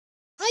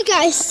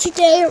Hi guys,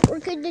 today we're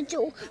going to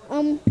do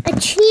a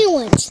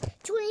challenge.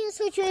 20th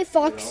Century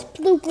Fox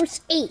Bloopers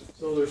 8.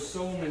 So there's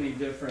so many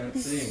different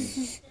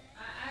things.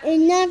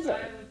 And never,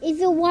 if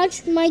you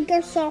watch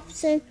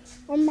Microsoft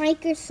or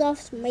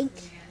Microsoft Mary,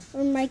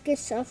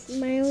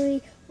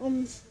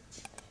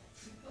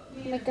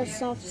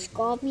 Microsoft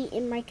Scobby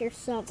and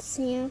Microsoft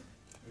Sam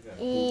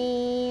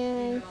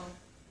and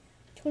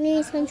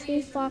 20th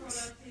Century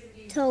Fox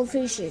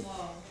Television.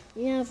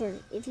 Never,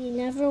 if you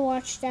never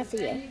watched that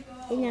video,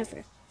 you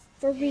never.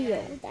 For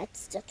real,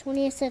 that's the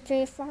 20th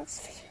Century Fox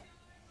video.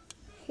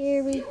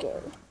 Here we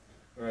go.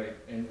 Right,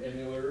 and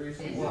any other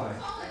reason why?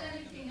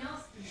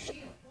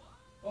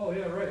 Oh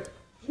yeah, right.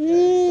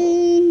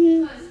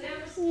 Because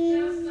that was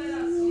flat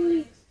out, so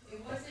like,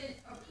 it wasn't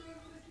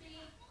approved with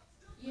me,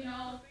 you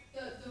know,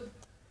 the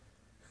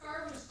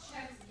car was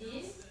checked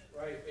in.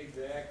 Right,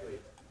 exactly.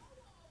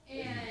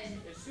 And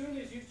as soon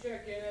as you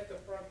check in at the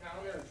front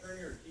counter and turn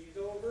your keys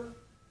over,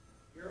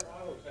 you're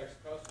auto text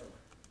customer.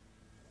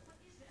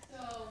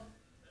 so,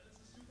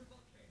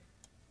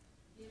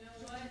 you know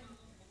what?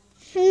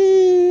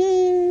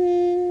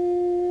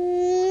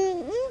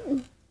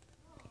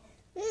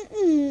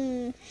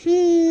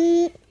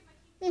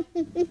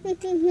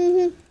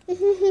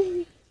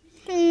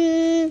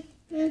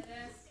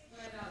 That's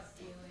flat out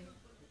stealing.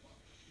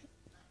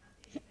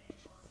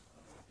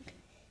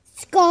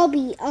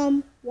 Scobby,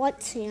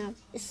 what, Sam?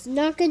 It's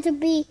not going to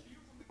be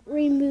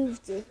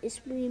removed.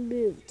 It's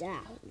removed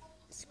out.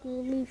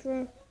 School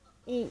remover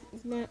is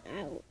not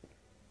out.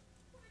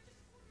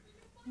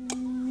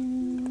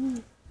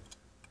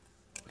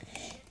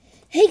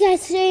 Hey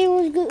guys, today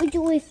we're going to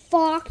do a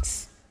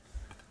Fox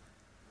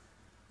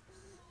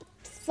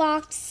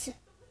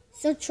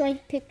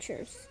Century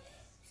Pictures.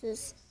 This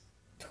is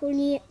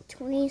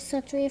 20th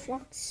Century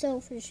Fox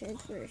Television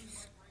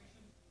first.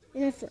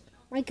 And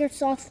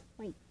Microsoft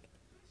Mike.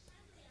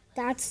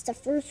 That's the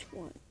first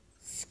one.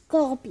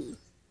 Scobby.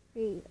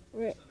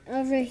 Right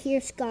over here,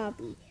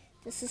 Scobby.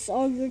 This is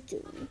all you're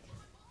doing.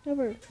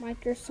 Remember,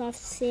 Microsoft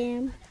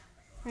Sam,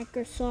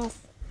 Microsoft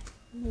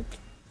Mike.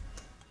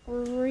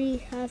 We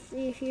have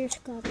here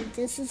Scobby.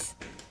 This is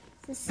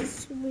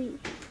sweet.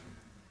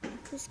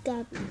 This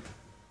Scobby.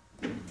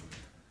 Hey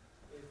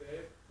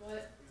babe,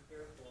 What? be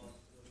careful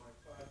with my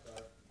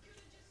five.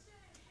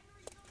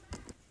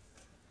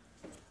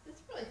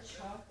 It's probably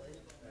chocolate.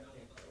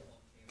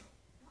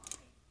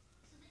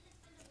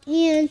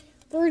 And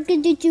we're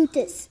going to do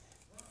this.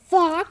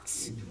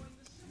 Fox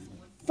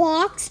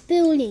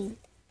building.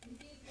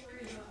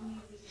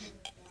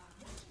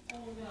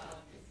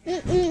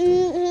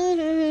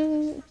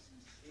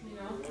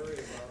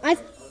 I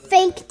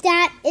think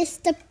that is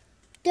the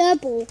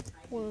double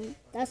one.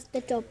 That's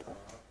the double.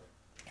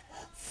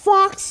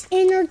 Fox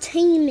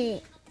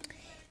Entertainment.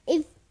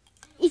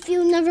 If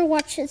you never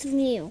watched this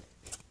video.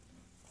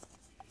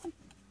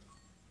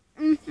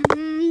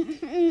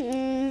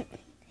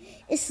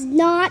 It's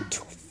not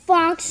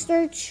Fox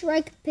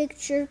Searchlight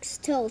Pictures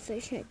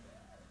Television.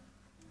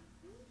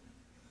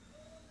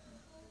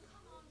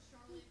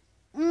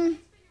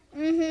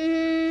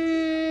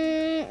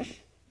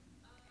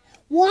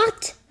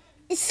 What?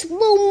 It's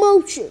slow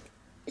motion.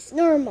 It's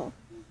normal.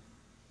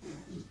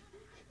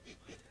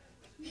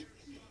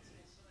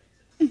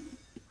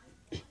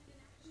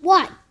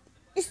 What?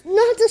 It's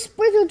not the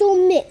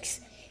sprinkle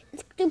mix.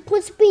 It's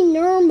supposed to be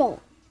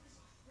normal.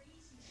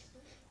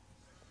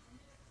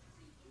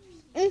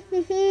 So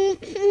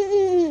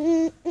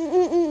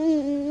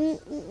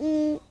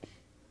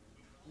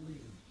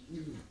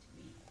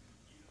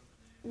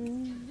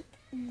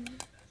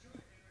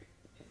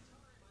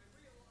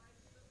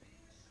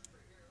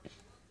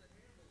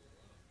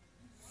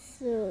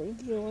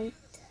if you want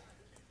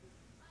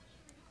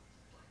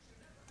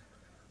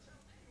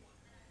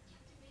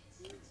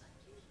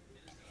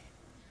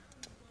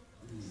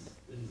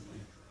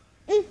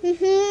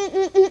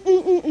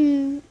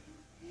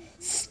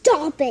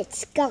Stop it,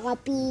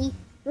 Scobby.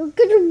 You're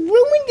gonna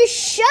ruin the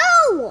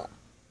show.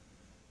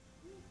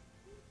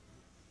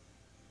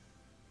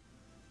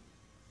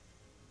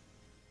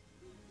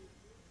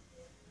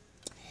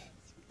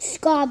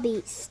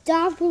 Scobby,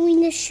 stop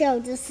ruining the show.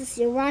 This is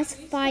your last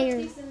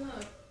fire.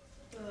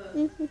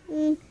 Thank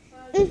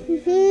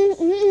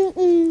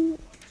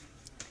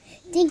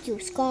you,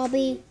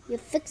 Scobby. You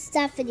fixed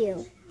that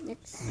video.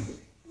 Next.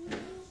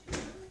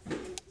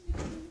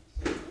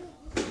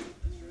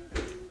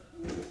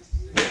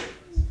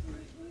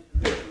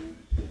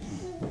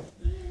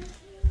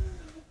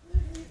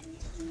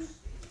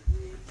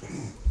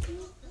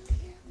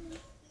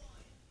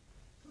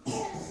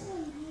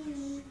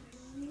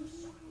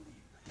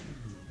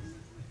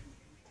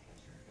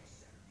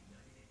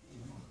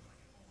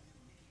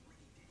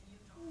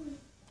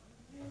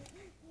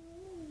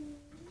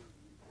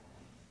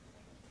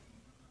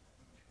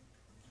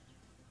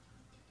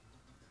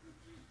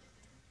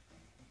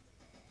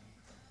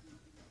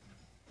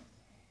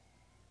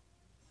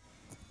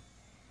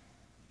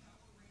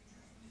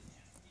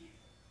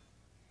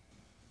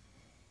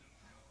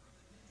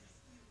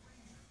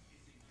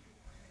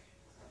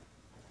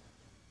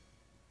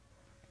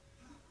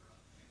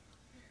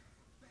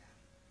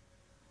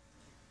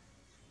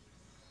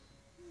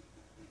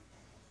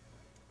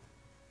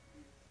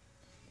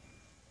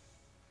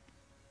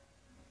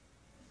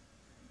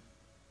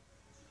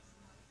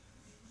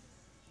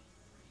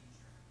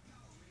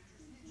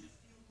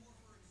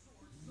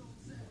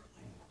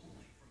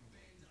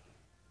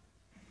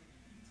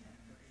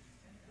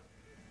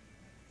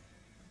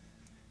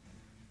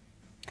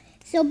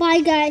 So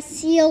bye guys,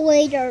 see you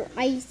later.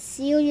 I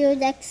see you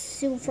next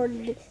soon for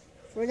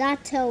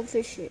that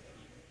television.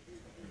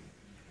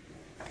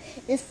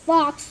 It's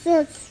Fox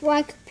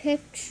Strike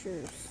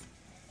Pictures.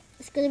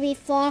 It's gonna be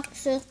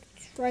Fox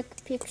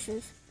Strike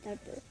Pictures.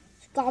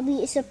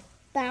 It's a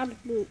bad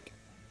mood.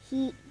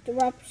 He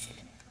directs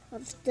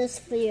of this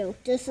video.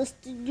 This is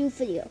the new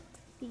video.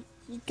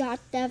 He got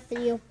that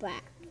video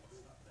back.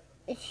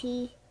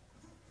 He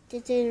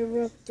didn't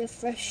rip the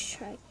first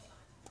try.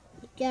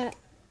 He got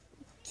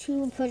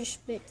 2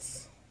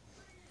 punishments.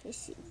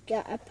 He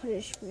got a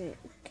punishment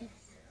because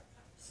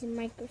it's a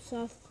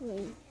Microsoft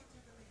thing.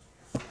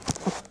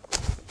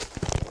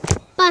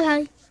 Bye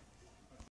bye.